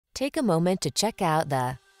Take a moment to check out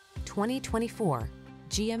the 2024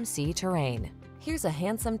 GMC Terrain. Here's a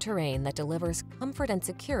handsome Terrain that delivers comfort and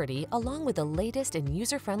security along with the latest in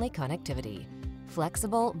user-friendly connectivity.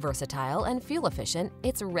 Flexible, versatile, and fuel-efficient,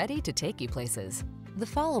 it's ready to take you places. The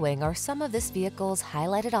following are some of this vehicle's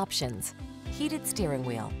highlighted options: heated steering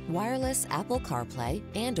wheel, wireless Apple CarPlay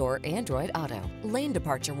and/or Android Auto, lane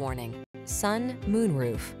departure warning, sun,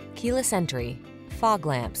 moonroof, keyless entry, fog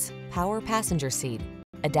lamps, power passenger seat,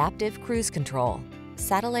 adaptive cruise control,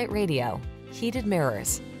 satellite radio, heated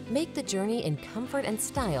mirrors. Make the journey in comfort and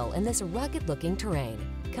style in this rugged-looking Terrain.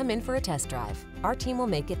 Come in for a test drive. Our team will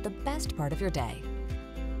make it the best part of your day.